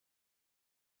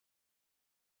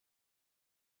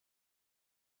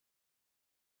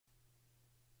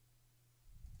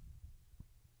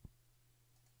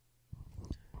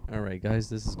Alright guys,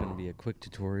 this is going to be a quick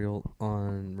tutorial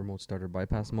on remote starter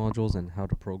bypass modules and how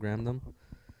to program them.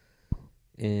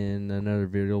 In another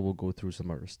video we'll go through some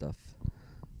other stuff.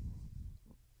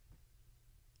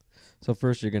 So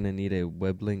first you're going to need a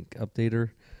web link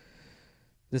updater.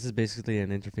 This is basically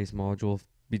an interface module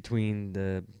between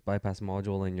the bypass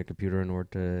module and your computer in order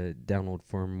to download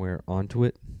firmware onto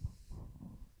it.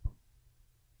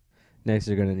 Next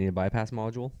you're going to need a bypass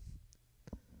module.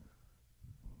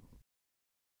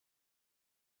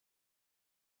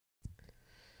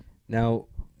 Now,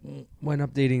 when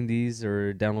updating these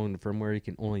or downloading the firmware, you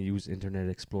can only use Internet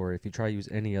Explorer. If you try to use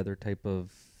any other type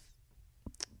of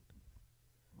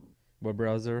web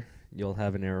browser, you'll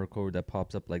have an error code that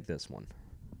pops up like this one.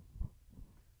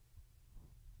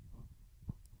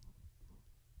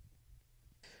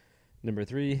 Number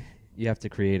 3, you have to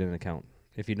create an account.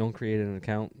 If you don't create an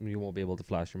account, you won't be able to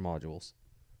flash your modules.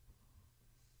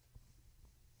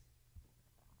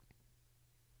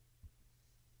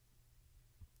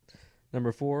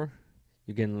 Number 4,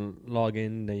 you can log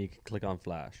in, then you can click on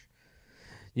flash.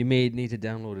 You may need to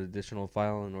download an additional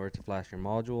file in order to flash your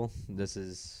module. This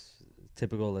is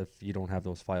typical if you don't have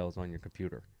those files on your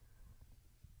computer.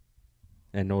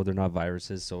 And no, they're not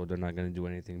viruses, so they're not going to do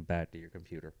anything bad to your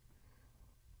computer.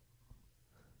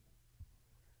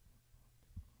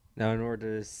 Now, in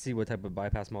order to see what type of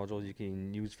bypass module you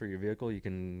can use for your vehicle, you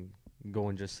can go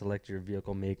and just select your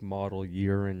vehicle make, model,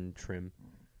 year, and trim.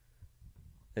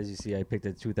 As you see, I picked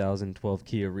a 2012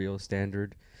 Kia Rio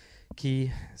Standard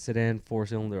Key Sedan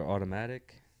 4-cylinder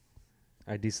automatic.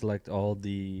 I deselect all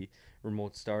the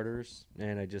remote starters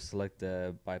and I just select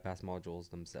the bypass modules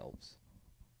themselves.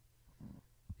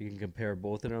 You can compare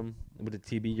both of them. With the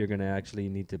TB, you're going to actually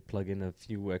need to plug in a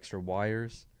few extra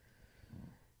wires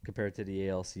compared to the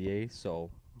ALCA, so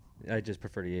I just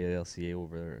prefer the ALCA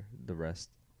over the rest.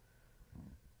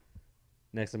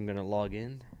 Next, I'm going to log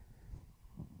in.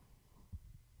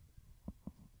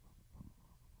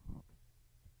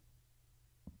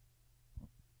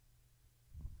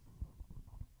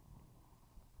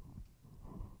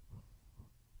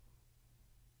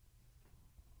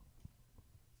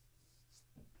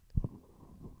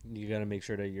 You gotta make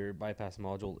sure that your bypass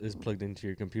module is plugged into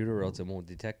your computer or else it won't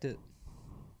detect it.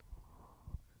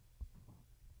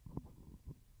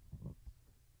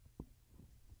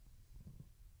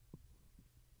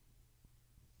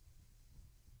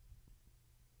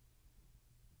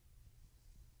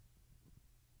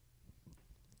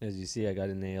 As you see, I got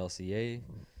an ALCA.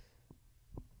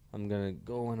 I'm gonna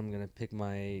go and I'm gonna pick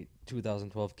my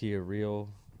 2012 Kia Rio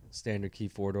standard key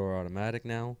 4-door automatic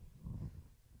now.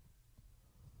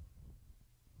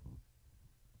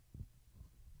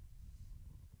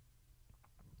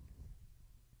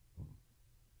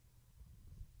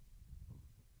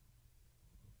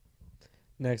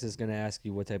 Next, it's going to ask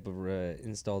you what type of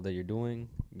install that you're doing.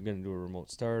 You're going to do a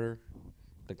remote starter.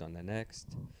 Click on the next.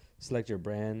 Select your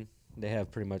brand. They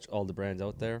have pretty much all the brands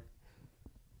out there.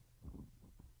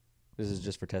 This is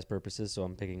just for test purposes, so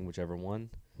I'm picking whichever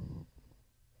one.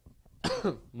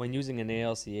 When using an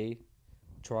ALCA,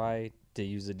 try to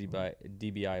use a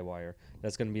DBI wire.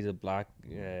 That's going to be the black.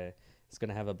 It's going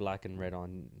to have a black and red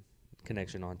on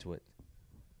connection onto it.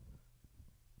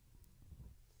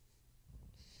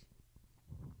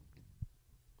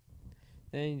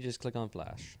 And you just click on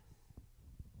flash.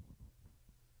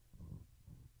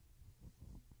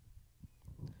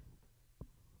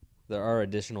 There are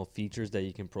additional features that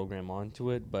you can program onto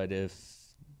it, but if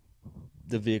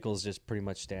the vehicle is just pretty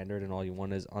much standard and all you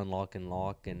want is unlock and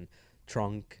lock and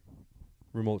trunk,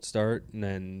 remote start,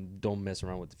 then don't mess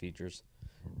around with the features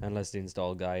unless the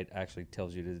install guide actually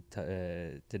tells you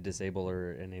to disable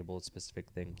or enable specific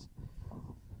things.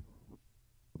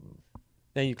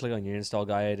 Then you click on your install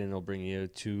guide and it'll bring you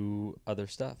to other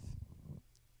stuff.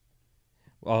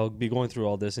 I'll be going through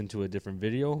all this into a different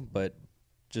video, but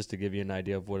just to give you an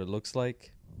idea of what it looks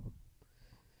like,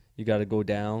 you got to go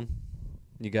down.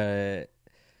 You got to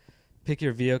pick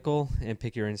your vehicle and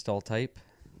pick your install type.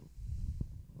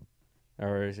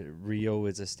 Our Rio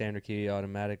is a standard key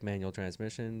automatic manual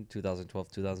transmission,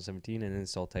 2012-2017, and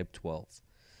install type 12.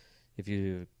 If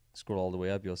you scroll all the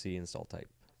way up, you'll see install type.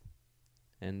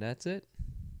 And that's it.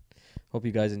 Hope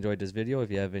you guys enjoyed this video.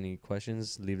 If you have any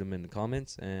questions, leave them in the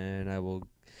comments, and I will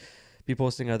be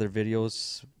posting other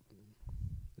videos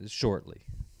shortly.